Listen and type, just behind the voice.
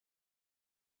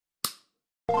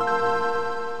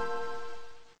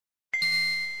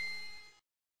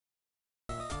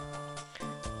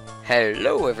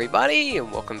Hello everybody, and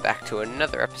welcome back to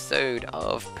another episode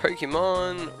of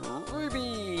Pokemon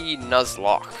Ruby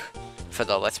Nuzlocke for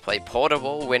the Let's Play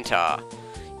Portable Winter.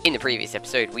 In the previous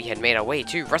episode, we had made our way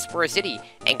to Rustboro City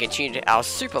and continued our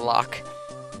super luck.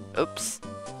 Oops.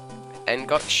 And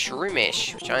got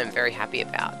Shroomish, which I am very happy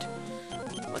about.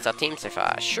 What's our team so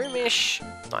far? Shroomish,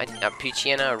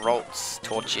 Poochyena, Roltz,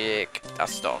 Torchic,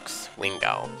 Dustox,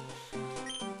 Wingull.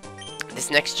 This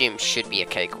next gym should be a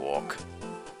cakewalk.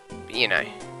 You know.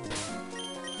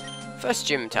 First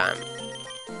gym time.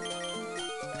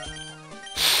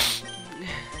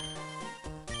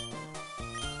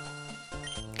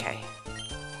 Okay.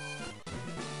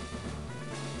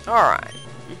 Alright.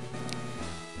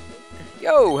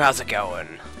 Yo, how's it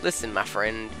going? Listen, my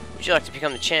friend. Would you like to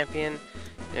become the champion?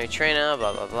 No trainer,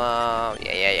 blah blah blah.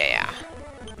 Yeah.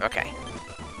 Okay.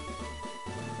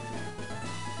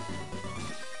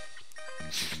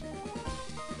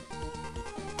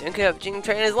 Don't get up gym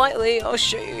trainers lightly, I'll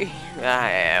show you.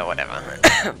 Yeah, whatever.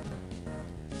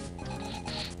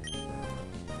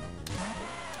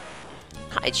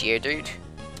 Hi, Geodude.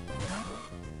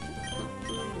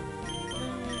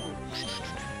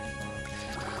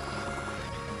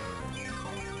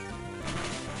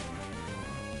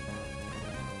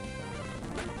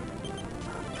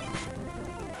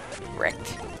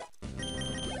 Wrecked.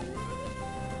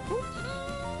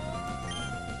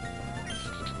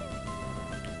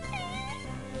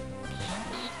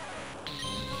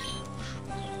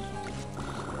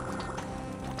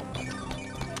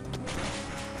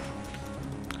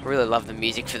 I really love the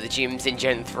music for the gyms in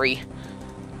Gen 3.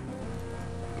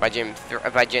 By Gen 3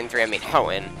 I mean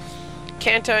Hoenn.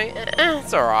 Kanto,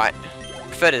 it's alright.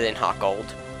 Preferred it in Heart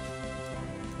Gold.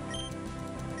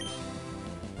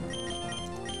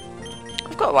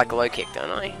 I've got like low kick, don't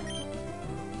I?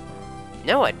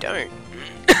 No, I don't.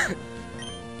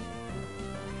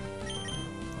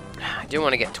 I do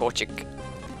want to get Torchic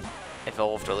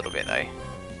evolved a little bit though.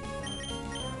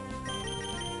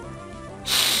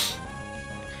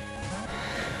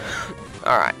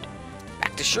 Alright,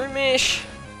 back to Shroomish.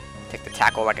 Take the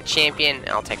tackle like a champion, and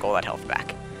I'll take all that health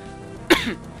back.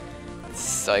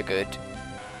 So good.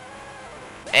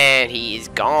 And he is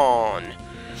gone.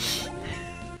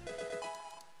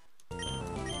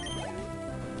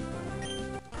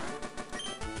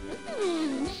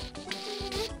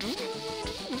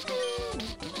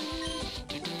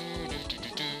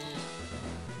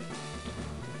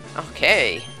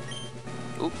 Okay.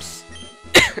 Oops.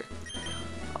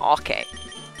 Okay.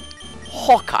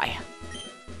 Hawkeye.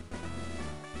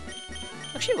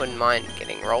 Actually, wouldn't mind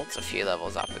getting Roltz a few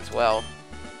levels up as well.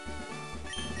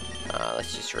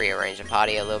 Let's just rearrange the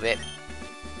party a little bit.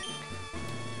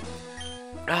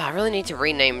 I really need to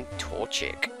rename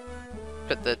Torchic.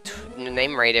 But the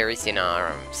name radar is in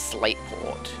our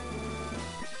Slateport.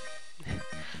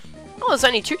 Oh, there's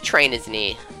only 2 trainers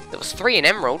near. There was 3 in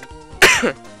Emerald.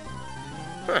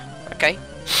 Huh, okay.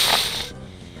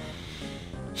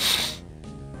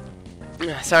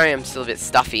 Sorry, I'm still a bit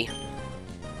stuffy.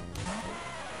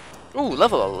 Ooh,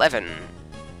 level 11.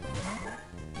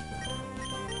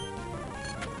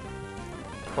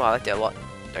 Oh, I like that a lot.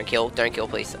 Don't kill,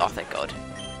 please. Oh, thank God.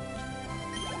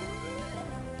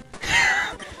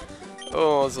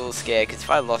 Oh, I was a little scared, because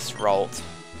if I lost Roltz,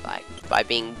 like, by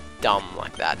being dumb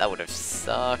like that, that would have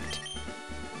sucked.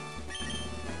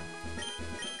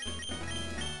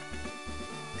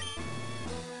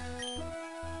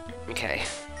 Okay.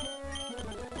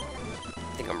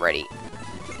 I think I'm ready.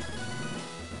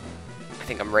 I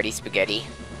think I'm ready, Spaghetti.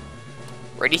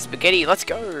 Ready, Spaghetti, let's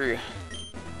go!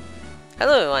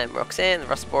 Hello, I'm Roxanne, the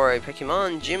Rustboro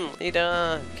Pokemon Gym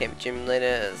Leader. Became Gym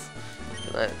Leaders.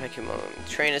 Pokemon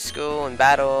Trainer School and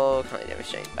Battle. Can I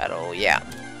demonstrate Battle? Yeah.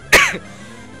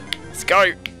 Let's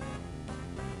go!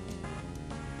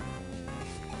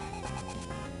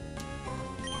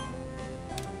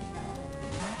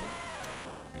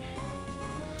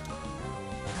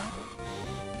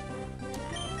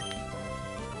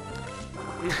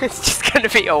 It's just gonna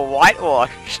be a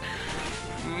whitewash.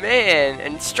 Man,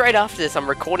 and straight after this I'm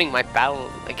recording my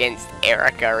battle against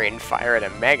Erica in Fire and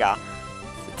Omega.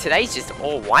 So today's just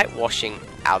all whitewashing.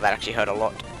 Ow, that actually hurt a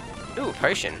lot. Ooh, a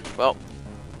potion. Well,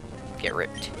 get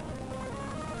ripped.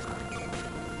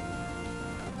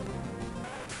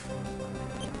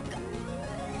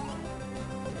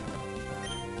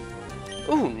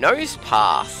 Ooh, nose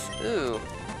pass. Ooh.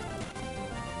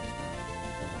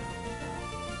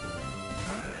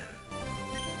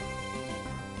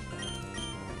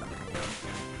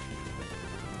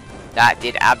 That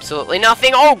did absolutely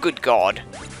nothing. Oh, good God.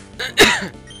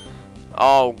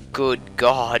 Oh, good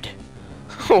God.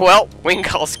 Well,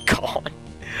 Wingull's gone.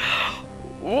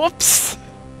 Whoops.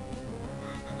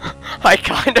 I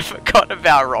kind of forgot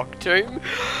about Rock Tomb.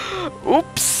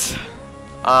 Oops.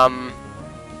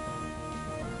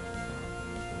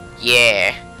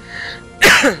 Yeah.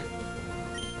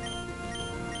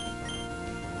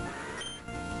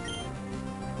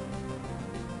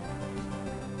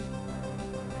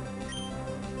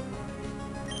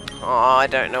 Oh, I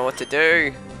don't know what to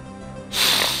do.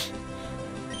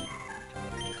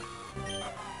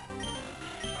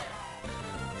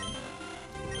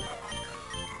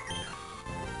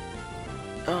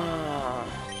 Oh.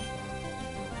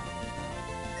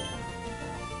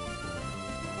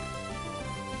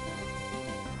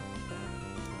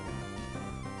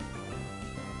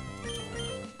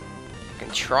 I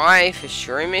can try for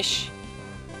Shroomish.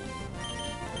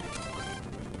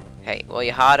 Okay, well,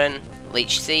 you harden.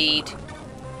 Leech Seed.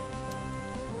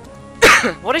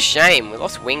 What a shame, we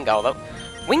lost Wingull.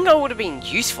 Wingull would have been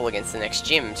useful against the next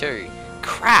gym too.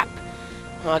 Crap!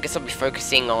 Well, I guess I'll be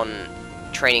focusing on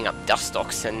training up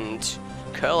Dustox and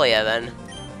Curlier then.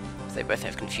 Because they both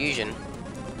have confusion.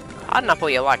 Harden up all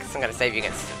you like, it's not going to save you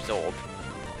against Absorb.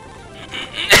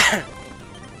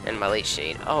 And my Leech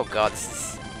Seed. Oh god, this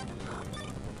is...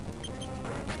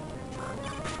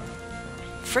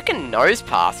 Frickin' Nose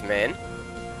Pass, man.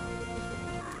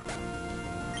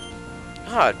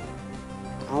 God,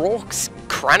 Rourke's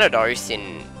Cranidos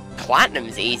in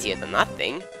Platinum's easier than that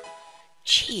thing.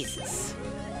 Jesus.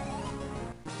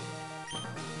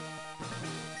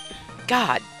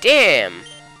 God damn.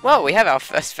 Well, we have our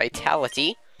first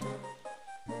Fatality.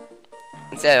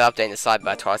 Instead of updating the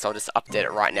sidebar twice, I'll just update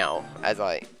it right now as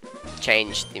I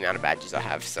change the amount of badges I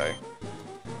have, so...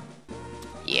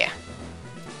 Yeah.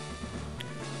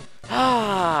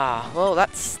 Ah, well,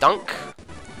 that stunk.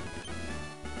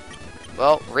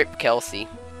 Well, rip Kelsey.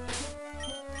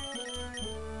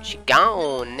 She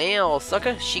gone now,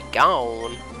 sucker. She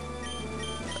gone.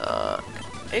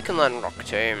 Who can learn Rock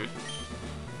Tomb?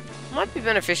 Might be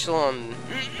beneficial on...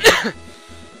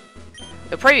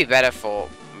 It'll probably be better for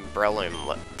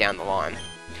Breloom down the line.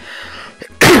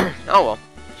 Oh well.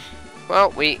 Well,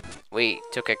 we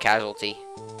took a casualty.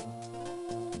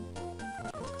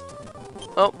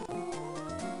 Oh.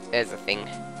 There's the thing.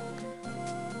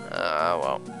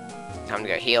 Well. Time to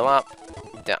go heal up.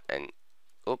 And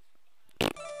oop.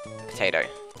 Potato.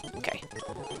 Okay.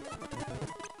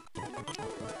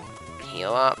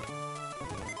 Heal up.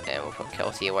 And we'll put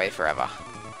Kelsey away forever.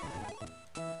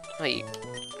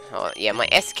 Oh, yeah, my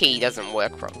S key doesn't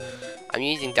work properly. I'm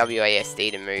using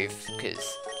WASD to move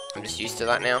because I'm just used to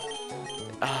that now.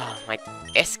 Oh, my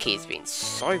S key's been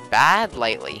so bad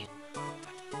lately.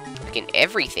 Like in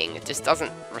everything, it just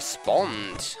doesn't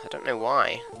respond. I don't know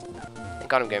why. Thank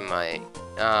God I'm getting my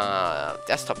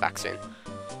desktop back soon.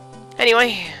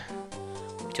 Anyway,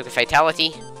 we took a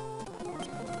Fatality.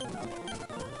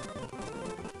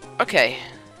 Okay.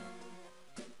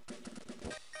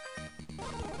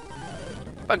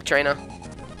 Bug Trainer.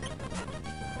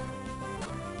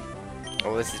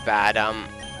 Oh, this is bad.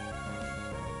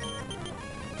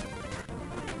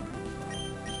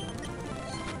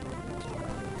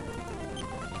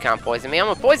 You can't poison me. I'm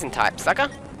a poison type, sucker.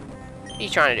 What are you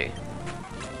trying to do?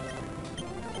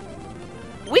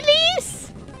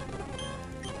 Willies!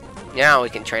 Now we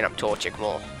can train up Torchic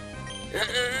more.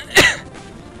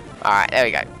 Alright, there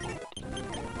we go.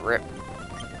 Rip.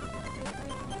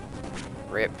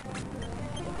 Rip.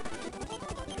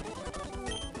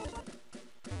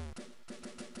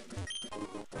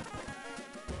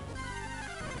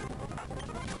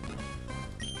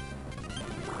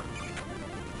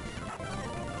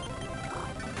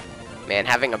 Man,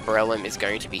 having a Breloom is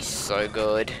going to be so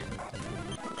good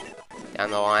down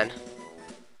the line.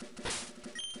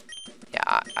 Yeah,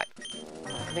 I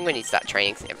think we need to start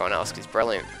training everyone else because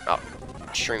Breloom,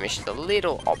 Shroomish is a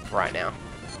little op right now.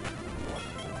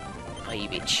 Oh, you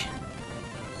bitch.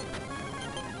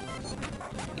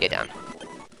 Get down.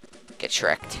 Get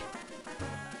Shrek'd.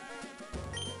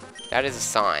 That is a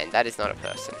sign. That is not a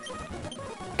person.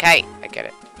 Okay, I get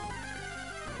it.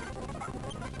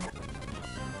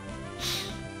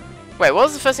 Wait, what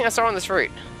was the first thing I saw on this route?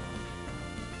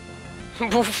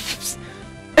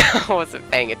 I wasn't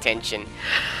paying attention.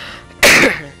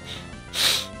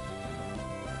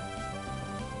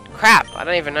 Crap, I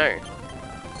don't even know.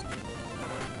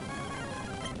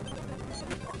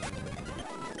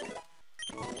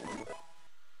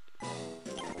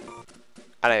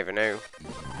 I don't even know.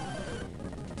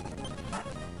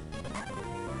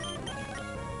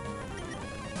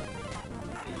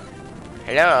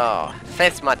 Hello.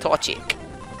 That's my torchic.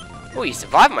 Oh, you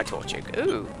survived my torchic.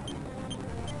 Ooh.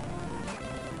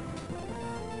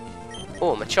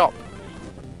 Oh, my chop.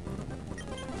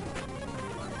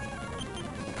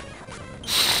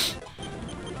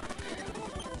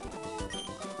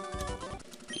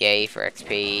 Yay for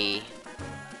XP.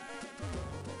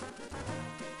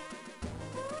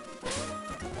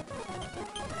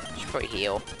 Should probably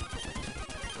heal.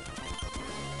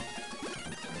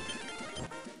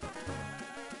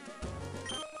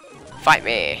 Fight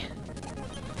me.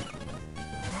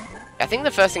 I think the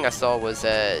first thing I saw was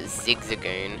a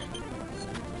Zigzagoon.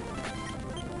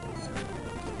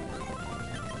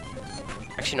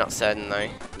 Actually not certain though.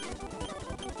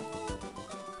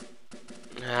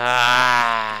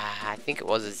 I think it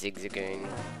was a Zigzagoon.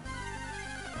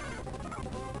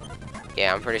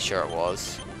 Yeah, I'm pretty sure it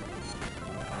was.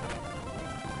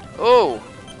 Oh!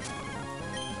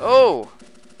 Oh!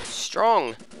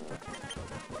 Strong!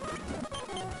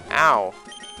 Ow.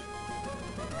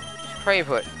 Should probably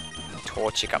put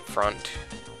Torchic up front.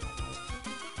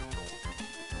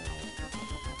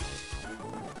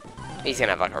 He's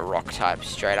gonna have like a rock type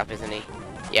straight up, isn't he?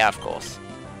 Yeah, of course.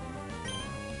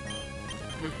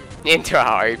 Into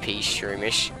our OP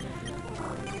Shroomish.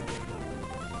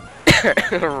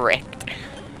 Wrecked.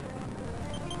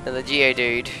 Another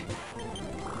Geodude.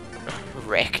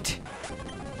 Wrecked.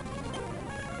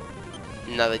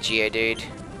 Another Geodude.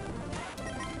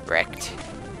 Wrecked.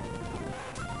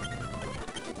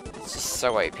 It's just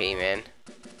so OP, man.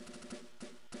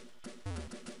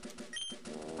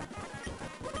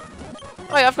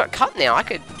 Oh yeah, I've got cut now. I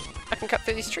can cut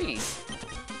through these trees.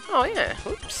 Oh yeah.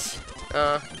 Oops.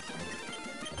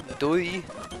 Doi.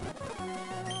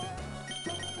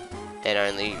 And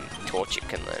only Torchic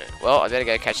can learn it. Well, I better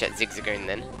go catch that Zigzagoon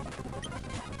then.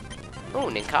 Oh,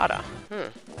 Ninkata.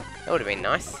 That would have been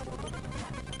nice.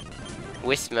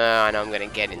 Whismer, I know I'm going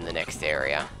to get in the next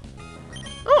area.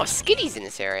 Oh, Skitty's in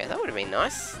this area. That would have been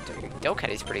nice. Dude, Delcat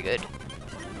is pretty good.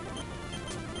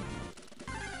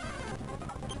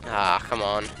 Ah, come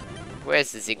on.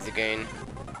 Where's the Zigzagoon?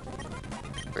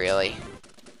 Really?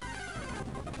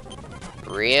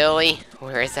 Really?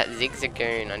 Where is that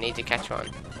Zigzagoon? I need to catch one.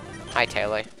 Hi,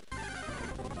 Taylor.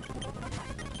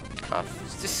 Oh,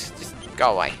 just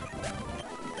go away.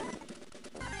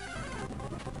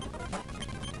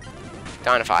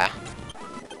 Dynafire.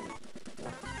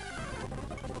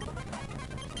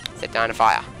 Set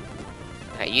Dynafire.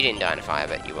 Okay, you didn't Dynafire,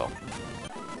 but you will.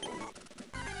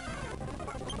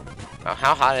 Oh,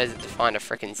 how hard is it to find a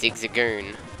frickin'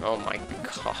 Zigzagoon? Oh my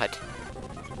god.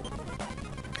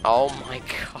 Oh my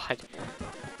god.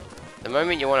 The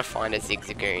moment you want to find a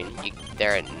Zigzagoon,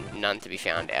 there are none to be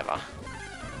found ever.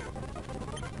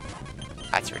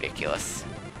 That's ridiculous.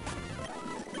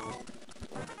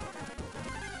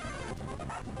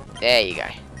 There you go.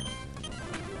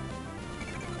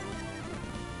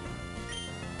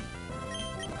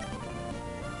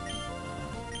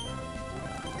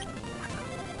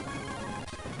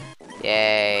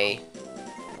 Yay.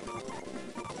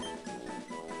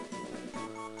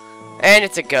 And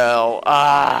it's a girl.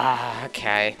 Ah,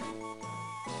 okay.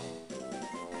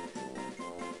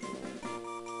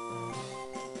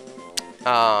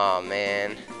 Oh,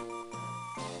 man.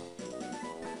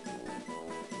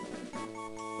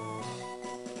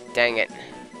 Dang it.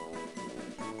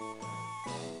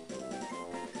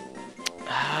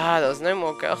 Ah, there was no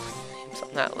more girls' names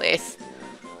on that list.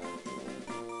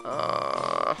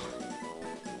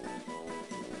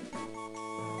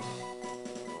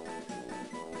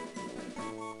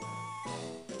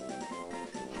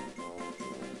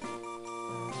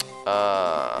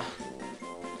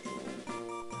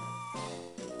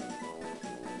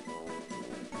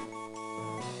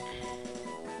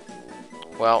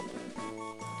 Well.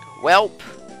 Welp.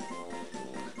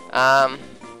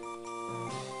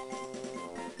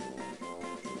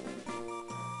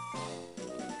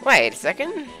 Wait a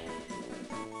second.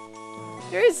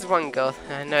 There is one girl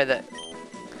I know that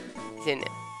is in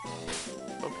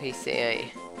LPC.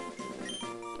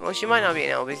 Well, she might not be in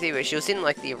LPC, but she was in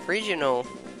like the original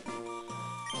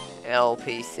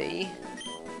LPC.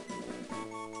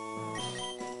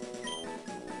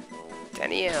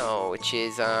 Danielle, which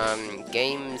is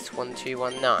Games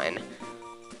 1219.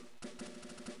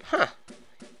 Huh.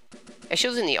 Yeah, she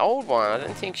was in the old one. I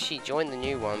don't think she joined the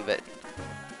new one, but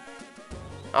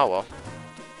oh well.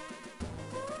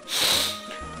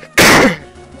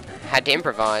 Had to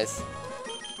improvise.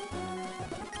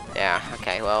 Yeah,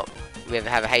 okay, well, we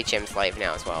have a HM slave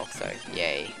now as well, so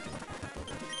yay.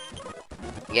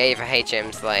 Yay for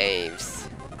HM slaves.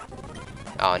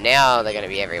 Oh, now they're gonna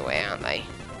be everywhere, aren't they?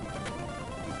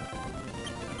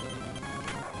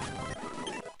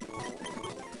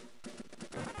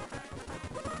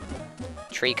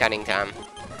 Tree cutting time.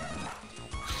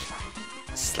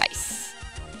 Slice.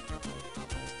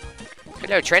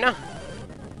 Hello, trainer.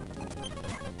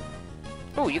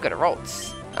 Oh, you got a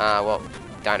Rolls. Well,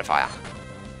 Dynafire.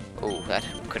 Oh, that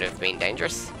could have been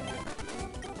dangerous.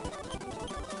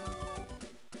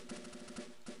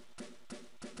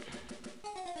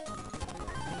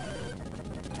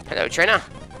 Hello, trainer.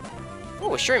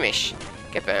 Oh, a Shroomish.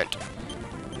 Get burnt.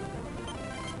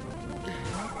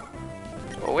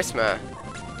 Oh, Whismer.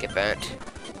 Get burnt.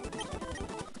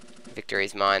 Victory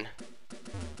is mine.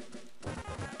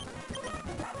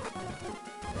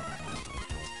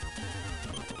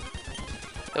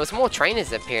 There was more trainers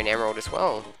that appear in Emerald as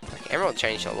well. Like, Emerald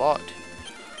changed a lot.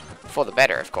 For the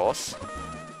better, of course.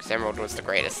 Because Emerald was the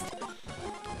greatest.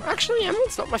 Actually,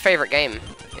 Emerald's not my favourite game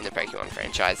in the Pokemon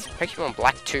franchise. Pokemon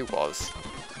Black 2 was.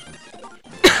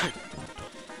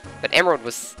 But Emerald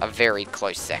was a very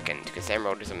close second, because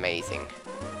Emerald is amazing.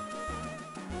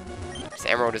 Because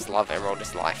Emerald is love, Emerald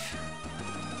is life.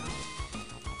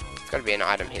 There's gotta be an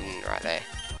item hidden right there.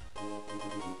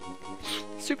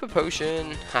 Super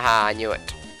Potion! Haha, I knew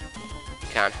it.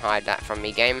 Can't hide that from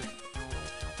me, game.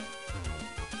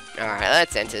 Alright,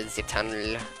 let's enter the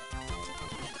tunnel.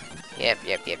 Yep,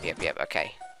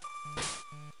 okay.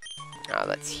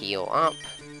 Let's heal up.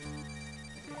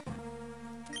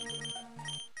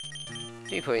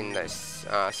 Be putting those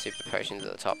super potions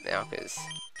at the top now, because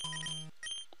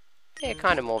they're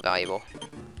kind of more valuable.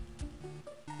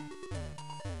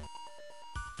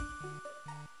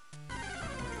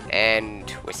 And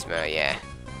Whismer, yeah.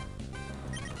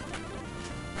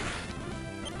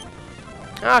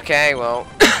 Okay, well,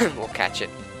 we'll catch it.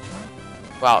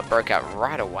 Wow, it broke out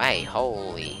right away.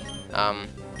 Holy.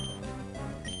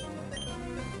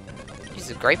 This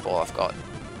is a great ball I've got.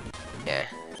 Yeah,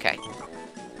 okay.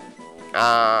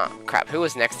 Crap, who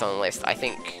was next on the list? I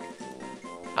think,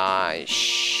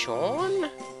 Sean?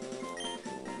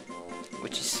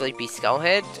 Which is Sleepy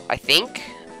Skullhead, I think.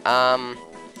 Hang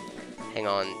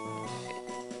on.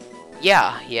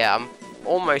 Yeah, I'm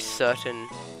almost certain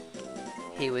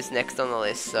he was next on the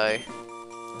list, so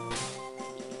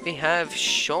we have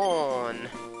Sean.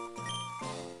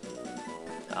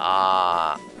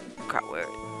 Crap, where is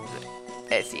it?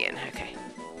 There's the end, okay.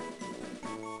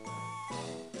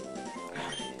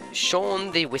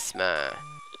 Sean the Whismer.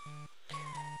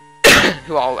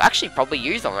 Who I'll actually probably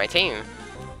use on my team.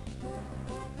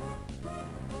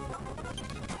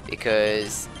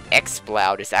 Because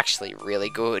Exploud is actually really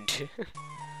good.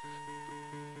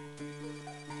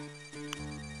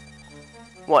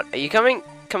 What, are you coming?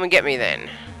 Come and get me then.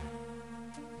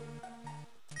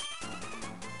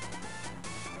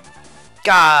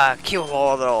 Gah! Kill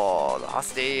all the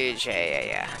hostage.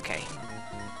 Yeah, okay.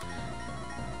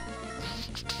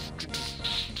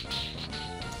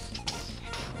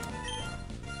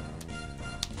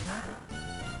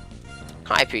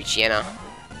 Hi, Poochyena.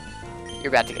 You're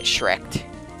about to get Shrek'd.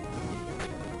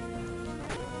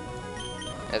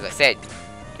 As I said,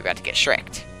 you're about to get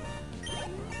Shrek'd.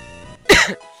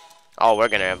 Oh, we're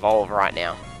gonna evolve right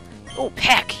now. Oh,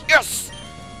 Peck! Yes!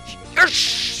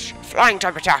 Yes! Flying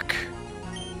type attack!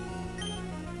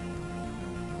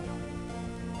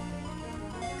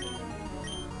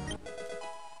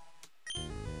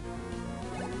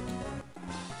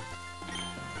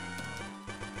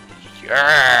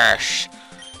 Yes!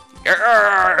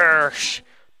 Yes!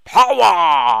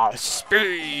 Power!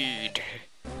 Speed!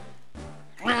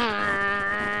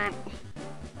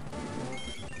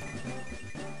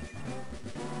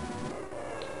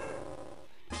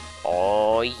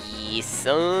 Oh, yes,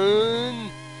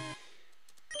 son!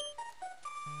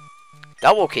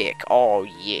 Double kick! Oh,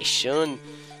 yes, son!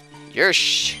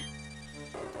 Yes!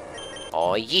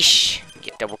 Oh, yes!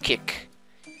 Get double kick.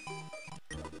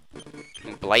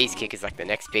 And Blaze kick is like the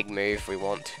next big move we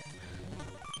want.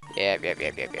 Yep.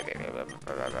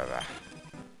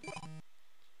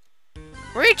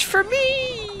 Reach for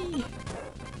me!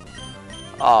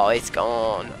 Oh, it's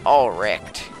gone. All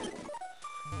wrecked.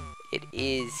 It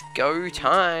is go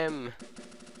time.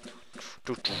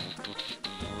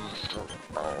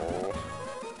 Oh.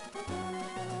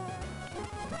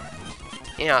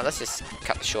 You know, let's just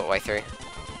cut the short way through.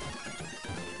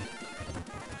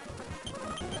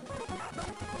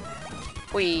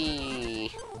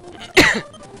 Whee!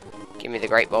 Give me the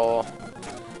great ball.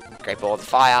 Great ball of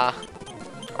fire.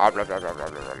 Oh, blah, blah, blah, blah,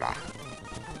 blah, blah.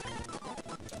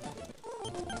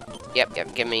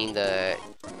 Yep, give me the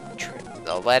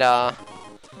letter.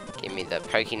 Give me the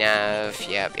Pokénav.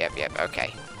 Yep,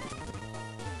 okay.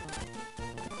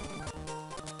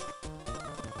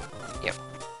 Yep.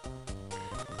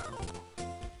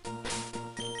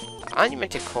 Aren't you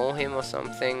meant to call him or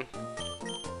something?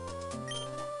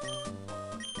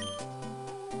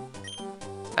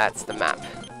 That's the map.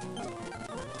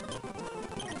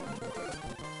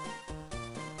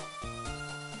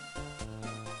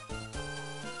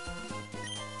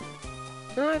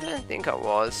 No, I don't think I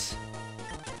was.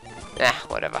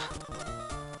 Whatever.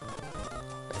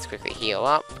 Let's quickly heal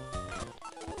up.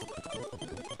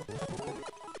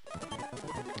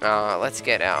 Let's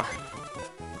get our...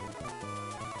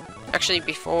 Actually,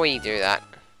 before we do that,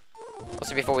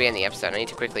 also before we end the episode, I need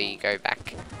to quickly go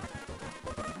back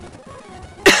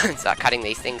and start cutting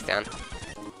these things down.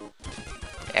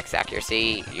 X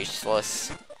accuracy,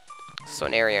 useless. So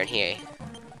an area in here.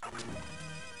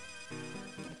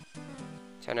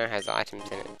 Don't know has items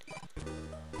in it.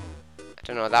 I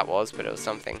don't know what that was, but it was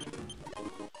something.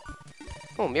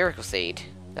 Oh, miracle seed.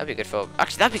 That'd be good for...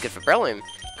 Actually, that'd be good for Breloom.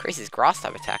 Increases grass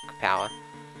type attack power.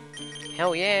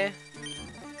 Hell yeah.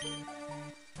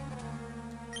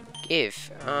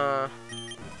 Give.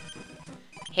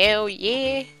 Hell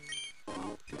yeah.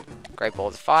 Great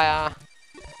balls of fire.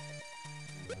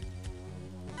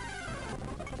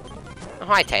 Oh,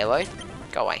 hi, Taylor.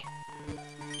 Go away.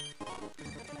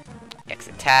 X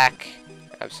attack.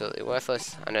 Absolutely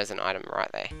worthless. I know there's an item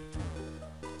right there.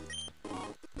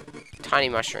 Tiny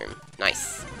mushroom.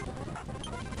 Nice.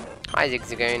 Hi,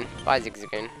 Zigzagoon. Bye,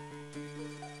 Zigzagoon.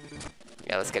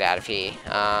 Yeah, let's get out of here.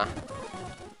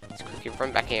 Let's quickly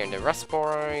run back here into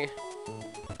Rustboro.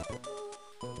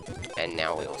 And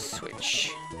now we'll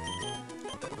switch.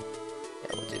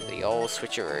 Now we'll do the old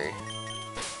switcheroo.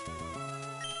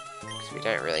 Because we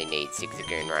don't really need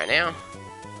Zigzagoon right now.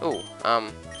 Ooh,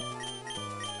 I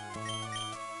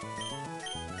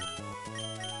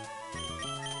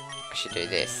should do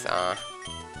this,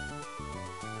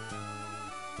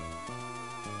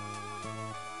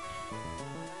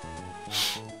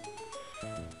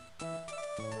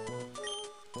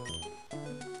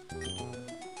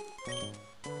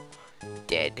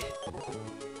 dead.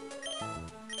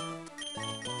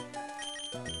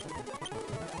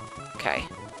 Okay.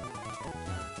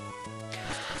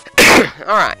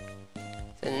 Alright.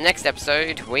 So in the next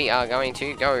episode, we are going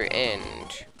to go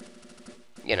and,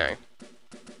 you know,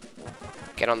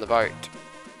 get on the boat.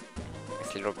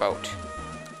 This little boat.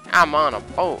 I'm on a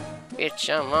boat. Bitch,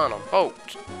 I'm on a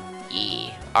boat.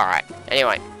 Yeah. Alright.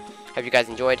 Anyway, hope you guys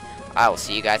enjoyed. I will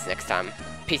see you guys next time.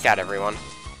 Peace out, everyone.